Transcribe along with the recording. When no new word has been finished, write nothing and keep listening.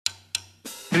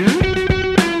James,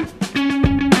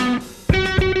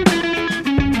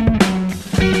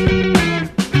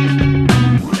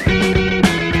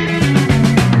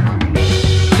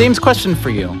 question for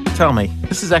you. Tell me.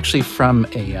 This is actually from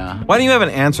a... Why don't you have an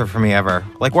answer for me ever?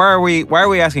 Like, why are we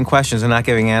asking questions and not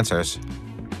giving answers?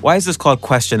 Why is this called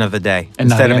question of the day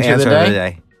instead of answer of the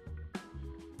day?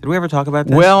 Did we ever talk about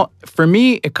this? Well, for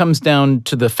me, it comes down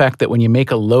to the fact that when you make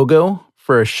a logo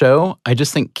for a show, I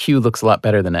just think Q looks a lot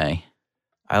better than A.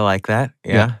 I like that.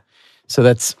 Yeah. So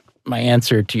that's my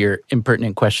answer to your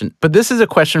impertinent question. But this is a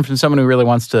question from someone who really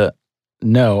wants to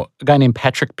know, a guy named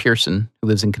Patrick Pearson, who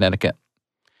lives in Connecticut.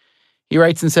 He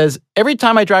writes and says, every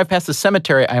time I drive past a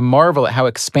cemetery, I marvel at how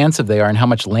expansive they are and how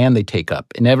much land they take up.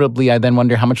 Inevitably, I then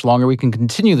wonder how much longer we can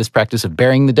continue this practice of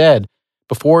burying the dead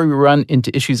before we run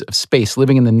into issues of space.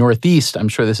 Living in the Northeast, I'm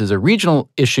sure this is a regional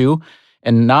issue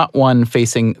and not one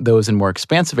facing those in more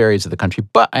expansive areas of the country.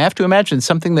 But I have to imagine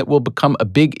something that will become a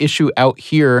big issue out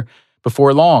here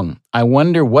before long. I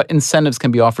wonder what incentives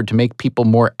can be offered to make people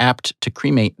more apt to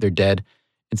cremate their dead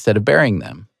instead of burying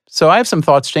them. So I have some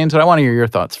thoughts, James, but I want to hear your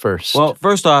thoughts first. Well,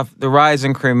 first off, the rise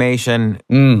in cremation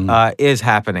is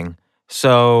happening.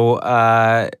 So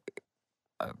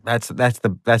that's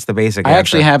the basic answer. I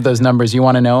actually have those numbers. You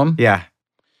want to know them? Yeah.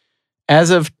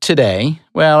 As of today,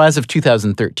 as of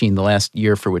 2013, the last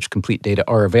year for which complete data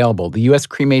are available, the U.S.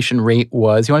 cremation rate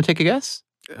was, you want to take a guess?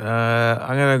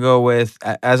 I'm going to go with,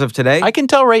 as of today? I can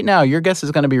tell right now, your guess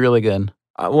is going to be really good.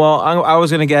 I was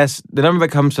going to guess, the number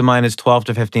that comes to mind is 12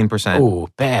 to 15%. Oh,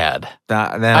 bad. Then I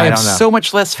don't have know. so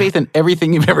much less faith in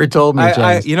everything you've ever told me,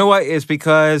 James. You know what? It's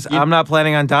because I'm not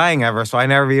planning on dying ever, so I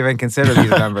never even consider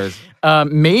these numbers.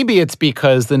 Maybe it's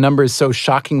because the number is so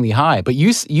shockingly high, but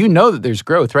you know that there's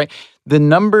growth, right?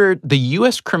 The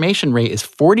U.S. cremation rate is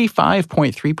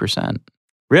 45.3%.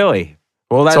 Really?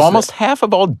 Well, so almost half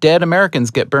of all dead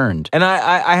Americans get burned. And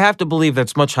I have to believe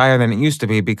that's much higher than it used to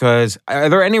be, because are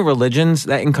there any religions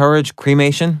that encourage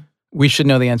cremation? We should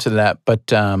know the answer to that,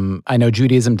 but I know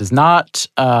Judaism does not.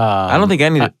 I don't think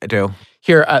any do.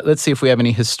 Here, let's see if we have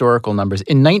any historical numbers.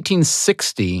 In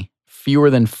 1960, fewer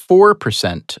than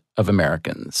 4% of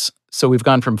Americans. So we've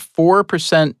gone from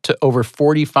 4% to over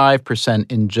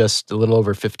 45% in just a little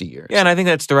over 50 years. Yeah, and I think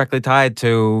that's directly tied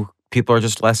to people are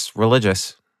just less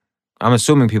religious. I'm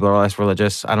assuming people are less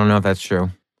religious. I don't know if that's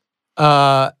true.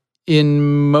 As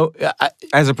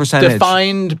a percentage.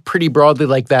 Defined pretty broadly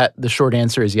like that, the short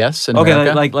answer is yes in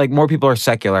America. like more people are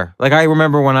secular. Like I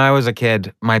remember when I was a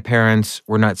kid, my parents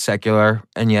were not secular,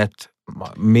 and yet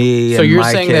me so and you're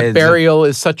my saying kids, that burial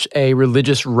is such a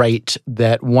religious rite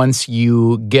that once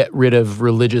you get rid of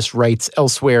religious rites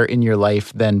elsewhere in your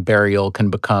life, then burial can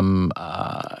become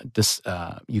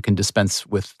you can dispense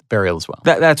with burial as well.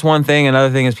 That's one thing.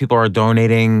 Another thing is people are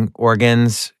donating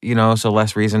organs, so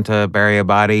less reason to bury a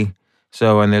body.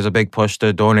 So, and there's a big push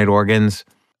to donate organs.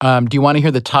 Do you want to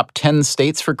hear the top 10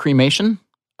 states for cremation?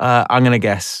 I'm going to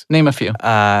guess. Name a few.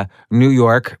 New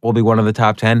York will be one of the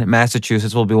top 10.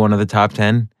 Massachusetts will be one of the top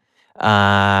 10.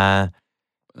 Let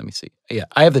me see. Yeah,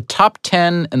 I have the top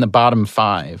 10 and the bottom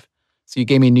 5. So you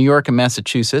gave me New York and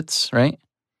Massachusetts, right?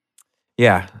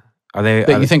 Yeah. Are they?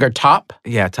 That you think are top?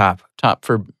 Yeah, top. Top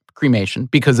for cremation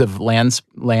because of land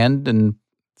and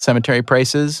cemetery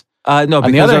prices? No,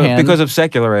 because of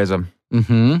secularism.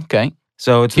 Mm-hmm. Okay.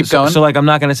 So it's Keep going. So like I'm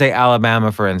not going to say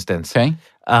Alabama, for instance. Okay.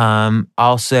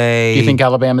 I'll say. Do you think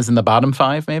Alabama's in the bottom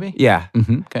 5, maybe? Yeah.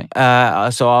 Mm-hmm. Okay.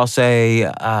 So I'll say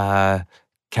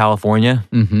California.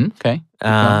 Mm-hmm. Okay.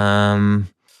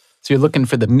 So you're looking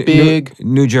for the big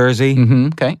New Jersey. Mm-hmm.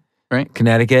 Okay. Right.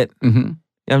 Connecticut. Mm-hmm.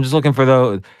 Yeah, I'm just looking for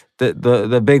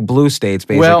the big blue states,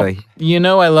 basically.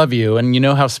 Well, I love you, and you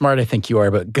know how smart I think you are,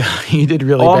 but God, you did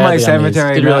really all badly my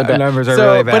cemetery numbers are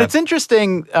really bad. But it's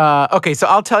interesting. Okay, so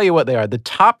I'll tell you what they are. The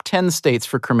top 10 states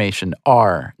for cremation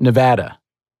are Nevada,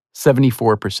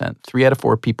 74%. 3 out of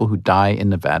 4 people who die in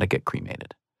Nevada get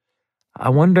cremated. I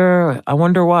wonder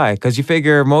why. Because you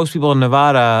figure most people in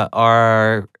Nevada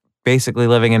are basically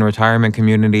living in retirement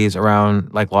communities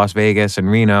around like Las Vegas and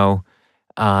Reno.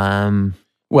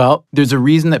 Well, there's a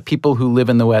reason that people who live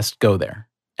in the West go there.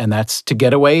 And that's to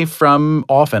get away from,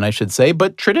 often I should say,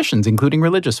 but traditions, including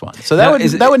religious ones. So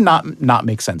that would not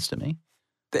make sense to me.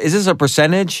 Is this a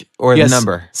percentage or the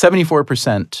number?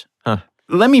 74%. Huh.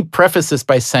 Let me preface this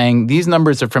by saying these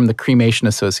numbers are from the Cremation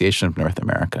Association of North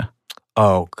America.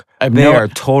 Oh, they are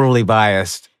totally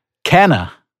biased. CANA.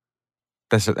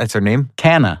 That's their name?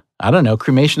 CANA. I don't know.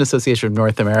 Cremation Association of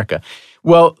North America.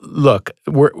 Well, look,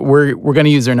 we're going to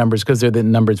use their numbers because they're the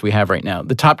numbers we have right now.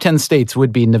 The top 10 states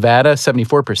would be Nevada,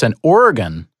 74%,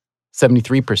 Oregon,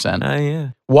 73%, yeah.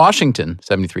 Washington,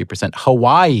 73%,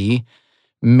 Hawaii,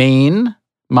 Maine,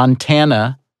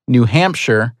 Montana, New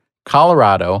Hampshire,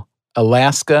 Colorado,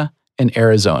 Alaska, and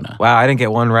Arizona. Wow, I didn't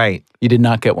get one right. You did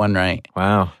not get one right.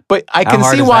 Wow. But I can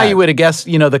see why you would have guessed,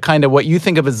 the kind of what you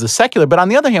think of as the secular. But on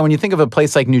the other hand, when you think of a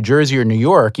place like New Jersey or New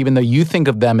York, even though you think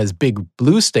of them as big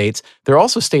blue states, they're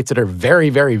also states that are very,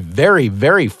 very, very,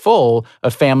 very full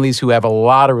of families who have a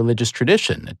lot of religious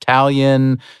tradition.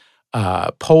 Italian,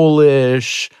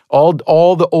 Polish, all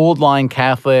the old line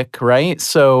Catholic, right?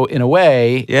 So in a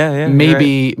way,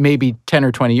 maybe 10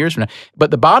 or 20 years from now.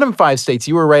 But the bottom 5 states,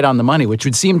 you were right on the money, which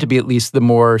would seem to be at least the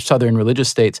more southern religious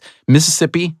states.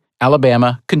 Mississippi,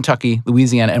 Alabama, Kentucky,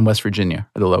 Louisiana, and West Virginia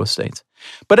are the lowest states.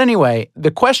 But anyway,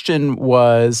 the question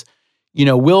was,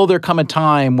 will there come a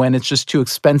time when it's just too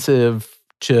expensive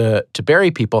to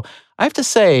bury people? I have to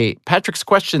say, Patrick's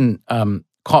question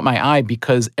caught my eye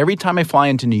because every time I fly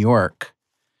into New York,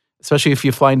 especially if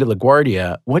you fly into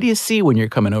LaGuardia, what do you see when you're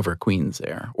coming over Queens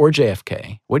there or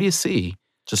JFK? What do you see?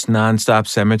 Just nonstop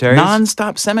cemeteries?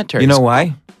 Nonstop cemeteries. You know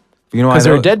why? Because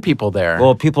there are dead people there.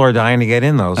 Well, people are dying to get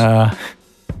in those.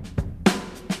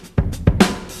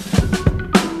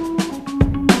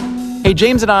 Hey,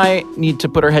 James and I need to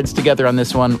put our heads together on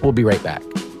this one. We'll be right back.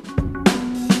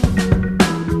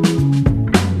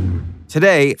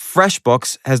 Today,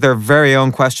 FreshBooks has their very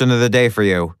own question of the day for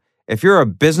you. If you're a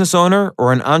business owner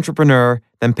or an entrepreneur,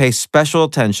 then pay special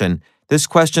attention. This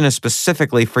question is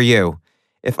specifically for you.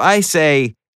 If I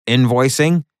say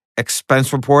invoicing,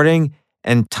 expense reporting,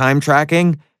 and time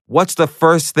tracking, what's the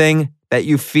first thing that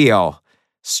you feel?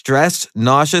 Stressed,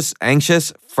 nauseous,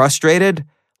 anxious, frustrated?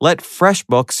 Let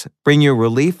FreshBooks bring you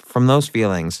relief from those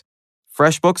feelings.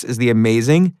 FreshBooks is the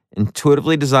amazing,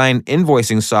 intuitively designed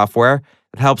invoicing software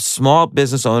that helps small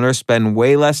business owners spend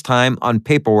way less time on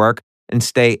paperwork and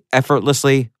stay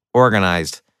effortlessly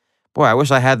organized. Boy, I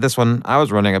wish I had this when I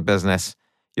was running a business.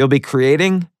 You'll be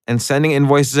creating and sending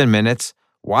invoices in minutes,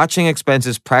 watching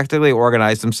expenses practically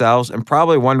organize themselves, and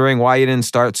probably wondering why you didn't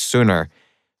start sooner.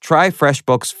 Try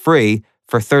FreshBooks free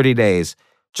for 30 days.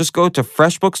 Just go to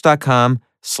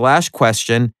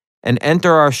freshbooks.com/question and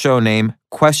enter our show name,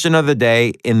 Question of the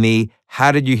Day, in the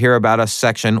How Did You Hear About Us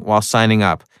section while signing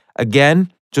up. Again,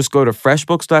 just go to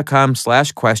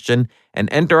freshbooks.com/question and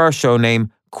enter our show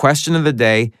name, Question of the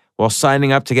Day, while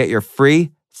signing up to get your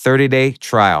free 30-day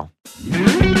trial.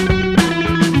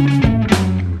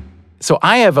 So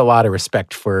I have a lot of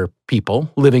respect for people,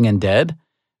 living and dead,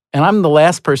 and I'm the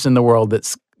last person in the world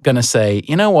that's going to say,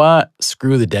 you know what,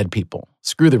 screw the dead people,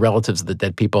 screw the relatives of the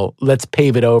dead people, let's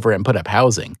pave it over and put up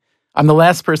housing. I'm the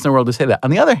last person in the world to say that.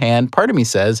 On the other hand, part of me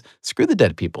says, screw the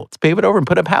dead people. Let's pave it over and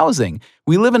put up housing.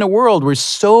 We live in a world where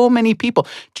so many people.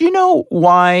 Do you know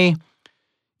why?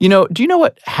 Do you know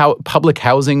how public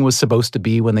housing was supposed to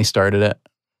be when they started it?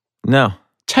 No.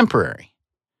 Temporary.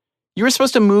 You were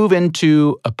supposed to move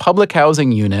into a public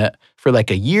housing unit for like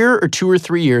a year or 2 or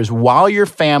 3 years while your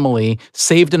family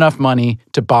saved enough money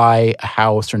to buy a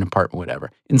house or an apartment,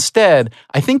 whatever. Instead,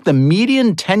 I think the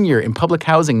median tenure in public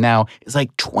housing now is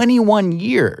like 21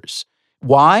 years.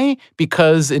 Why?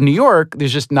 Because in New York,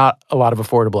 there's just not a lot of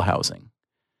affordable housing.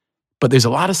 But there's a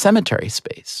lot of cemetery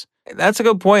space. That's a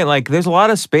good point. Like, there's a lot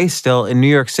of space still in New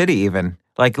York City even.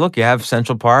 Like, look, you have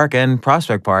Central Park and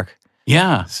Prospect Park.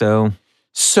 Yeah. So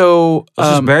let's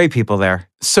just bury people there.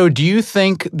 So do you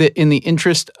think that in the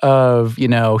interest of,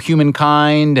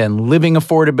 humankind and living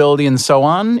affordability and so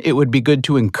on, it would be good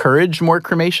to encourage more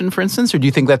cremation, for instance? Or do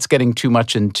you think that's getting too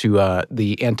much into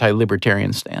the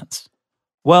anti-libertarian stance?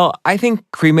 Well, I think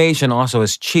cremation also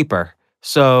is cheaper.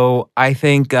 So I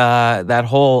think that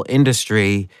whole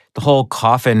industry, the whole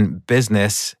coffin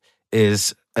business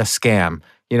is a scam.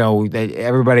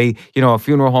 Everybody, a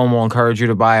funeral home will encourage you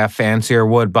to buy a fancier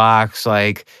wood box.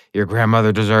 Like, your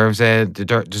grandmother deserves it,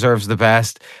 deserves the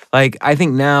best. Like, I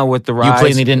think now with the rise... You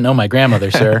plainly didn't know my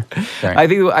grandmother, sir. I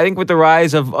think with the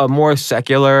rise of a more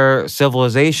secular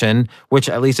civilization, which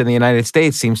at least in the United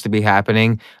States seems to be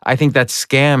happening, I think that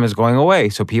scam is going away.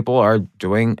 So people are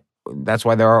doing... That's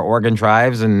why there are organ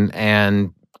drives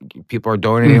and people are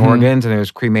donating organs, and there's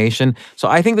cremation. So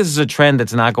I think this is a trend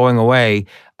that's not going away.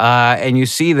 And you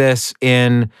see this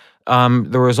in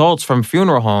the results from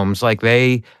funeral homes. Like,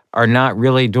 they are not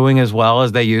really doing as well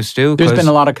as they used to. There's been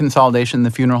a lot of consolidation in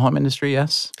the funeral home industry,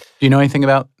 yes? Do you know anything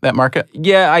about that market?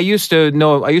 Yeah, I used to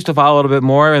follow a little bit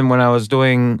more, and when I was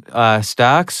doing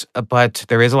stocks, but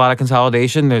there is a lot of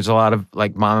consolidation. There's a lot of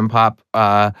like mom and pop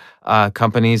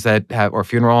companies that have, or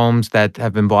funeral homes that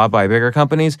have been bought by bigger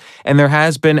companies, and there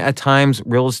has been at times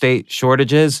real estate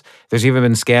shortages. There's even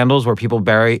been scandals where people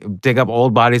dig up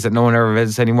old bodies that no one ever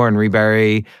visits anymore and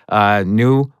rebury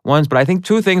new ones. But I think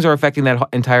two things are affecting that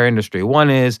entire industry.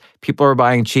 One is people are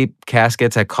buying cheap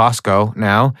caskets at Costco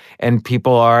now, and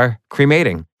people are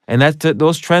cremating. And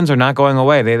those trends are not going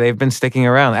away. They've been sticking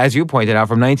around. As you pointed out,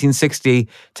 from 1960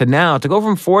 to now, to go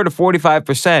from 4 to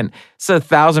 45%, it's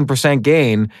 1,000%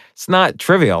 gain. It's not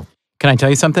trivial. Can I tell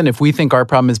you something? If we think our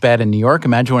problem is bad in New York,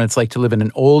 imagine what it's like to live in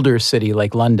an older city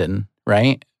like London,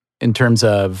 right? In terms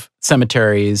of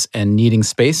cemeteries and needing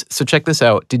space. So check this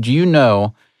out. Did you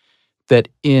know that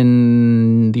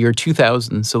in the year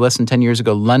 2000, so less than 10 years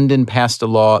ago, London passed a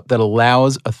law that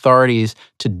allows authorities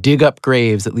to dig up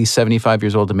graves at least 75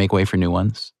 years old to make way for new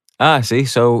ones? See,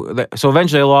 so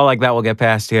eventually a law like that will get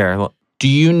passed here. Do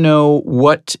you know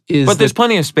what is... But there's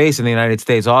plenty of space in the United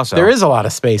States also. There is a lot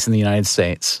of space in the United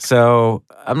States. So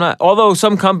although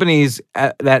some companies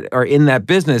that are in that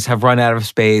business have run out of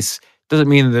space, doesn't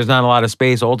mean that there's not a lot of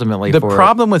space ultimately. The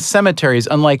problem with cemeteries,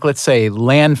 unlike, let's say,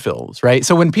 landfills, right?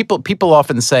 So when people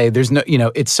often say there's no,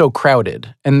 it's so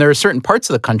crowded. And there are certain parts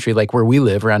of the country, like where we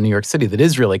live around New York City, that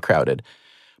is really crowded.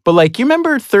 But like, you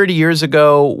remember 30 years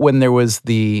ago when there was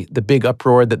the big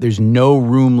uproar that there's no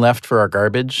room left for our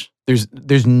garbage?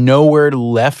 There's nowhere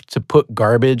left to put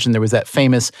garbage, and there was that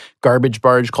famous garbage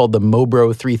barge called the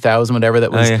Mobro 3000, whatever,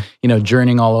 that was,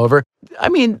 journeying all over. I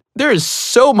mean, there is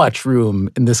so much room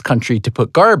in this country to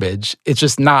put garbage. It's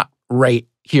just not right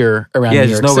here around New York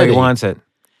City. Yeah, just nobody wants it.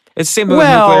 It's the same with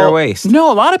nuclear waste. No,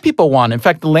 a lot of people want it. In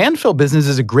fact, the landfill business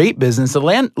is a great business. The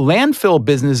landfill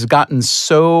business has gotten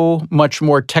so much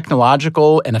more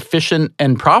technological and efficient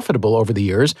and profitable over the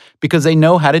years because they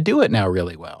know how to do it now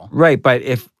really well. Right, but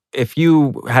if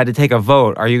you had to take a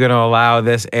vote, are you going to allow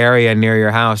this area near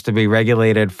your house to be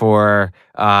regulated for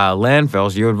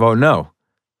landfills? You would vote no.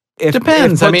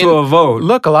 Depends. If put to a vote.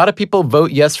 Look, a lot of people vote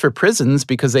yes for prisons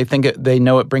because they think they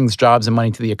know it brings jobs and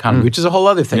money to the economy, which is a whole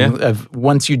other thing. Yeah.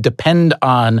 Once you depend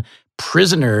on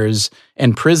prisoners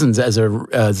and prisons as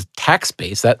a tax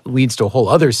base, that leads to a whole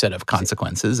other set of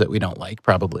consequences that we don't like,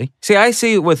 probably. See, I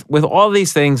see with all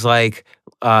these things like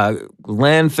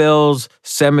landfills,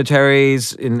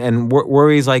 cemeteries, and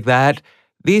worries like that,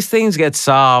 these things get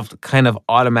solved kind of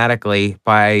automatically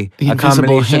by the a invisible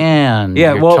combination. hand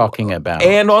you're talking about.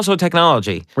 And also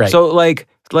technology. Right. So like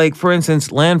for instance,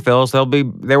 landfills,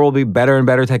 there will be better and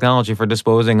better technology for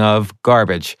disposing of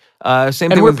garbage.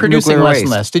 Same thing with nuclear waste. And we're producing less and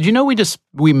less. Did you know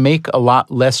we make a lot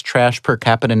less trash per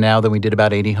capita now than we did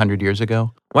about 100 years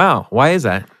ago? Wow. Why is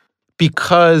that?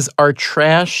 Because our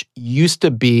trash used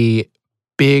to be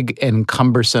big and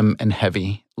cumbersome and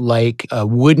heavy, like a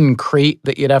wooden crate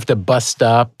that you'd have to bust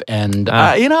up. And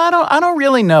I don't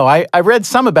really know. I read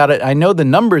some about it. I know the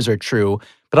numbers are true,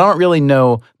 but I don't really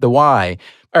know the why.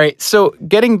 All right. So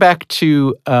getting back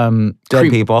to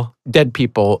dead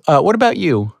people. What about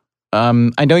you?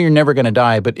 I know you're never going to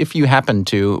die, but if you happen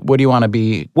to, what do you want to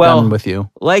be done with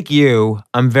you? Like you,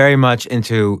 I'm very much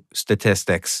into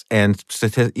statistics, and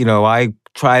I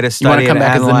try to study. You want to come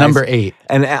back as the number 8,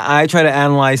 and I try to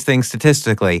analyze things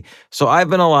statistically. So I've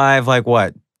been alive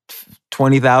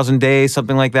 20,000 days,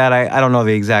 something like that. I don't know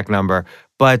the exact number,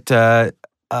 but on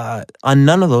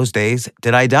none of those days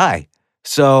did I die.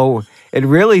 So it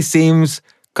really seems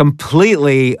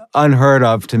completely unheard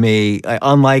of to me,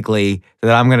 unlikely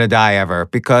that I'm going to die ever,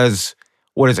 because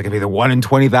what is it going to be, the 1 in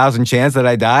 20,000 chance that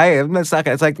I die?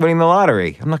 It's like winning the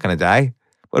lottery. I'm not going to die.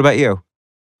 What about you?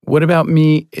 What about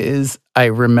me is I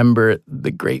remember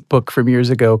the great book from years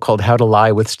ago called How to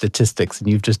Lie with Statistics, and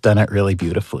you've just done it really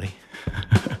beautifully.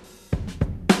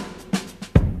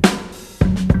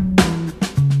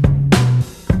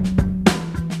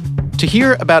 To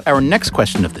hear about our next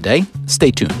question of the day,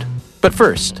 stay tuned. But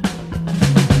first...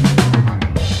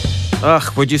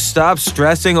 would you stop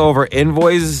stressing over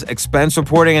invoices, expense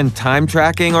reporting, and time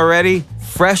tracking already?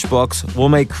 FreshBooks will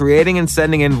make creating and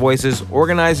sending invoices,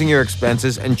 organizing your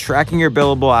expenses, and tracking your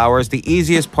billable hours the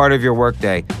easiest part of your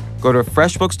workday. Go to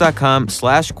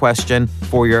freshbooks.com/question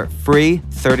for your free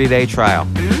 30-day trial.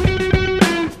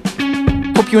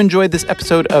 Hope you enjoyed this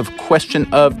episode of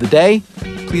Question of the Day.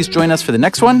 Please join us for the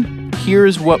next one.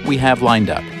 Here's what we have lined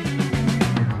up.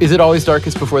 Is it always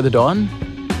darkest before the dawn?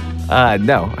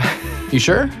 No. You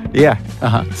sure? Yeah.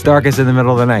 Uh-huh. It's darkest in the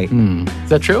middle of the night. Is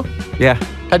that true? Yeah.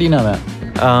 How do you know that?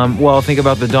 Well, think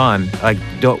about the dawn.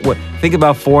 Think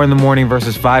about 4 in the morning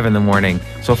versus 5 in the morning.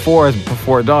 So 4 is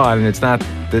before dawn, and it's not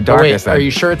the Oh, darkest. wait, are then.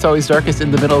 you sure it's always darkest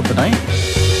in the middle of the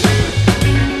night?